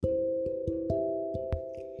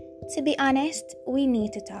To be honest, we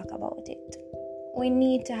need to talk about it. We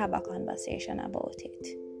need to have a conversation about it.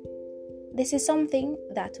 This is something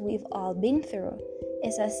that we've all been through.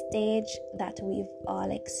 It's a stage that we've all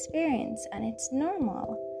experienced, and it's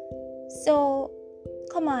normal. So,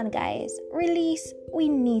 come on, guys, release. We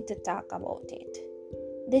need to talk about it.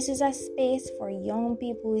 This is a space for young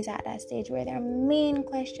people who is at that stage where their main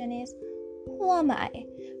question is, who am I?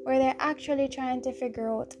 Where they're actually trying to figure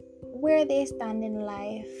out where they stand in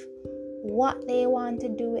life, what they want to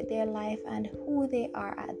do with their life, and who they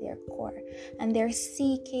are at their core. And they're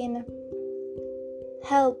seeking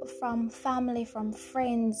help from family, from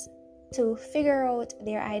friends to figure out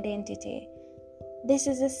their identity. This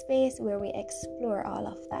is a space where we explore all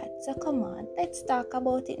of that. So come on, let's talk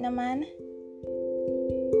about it now, man.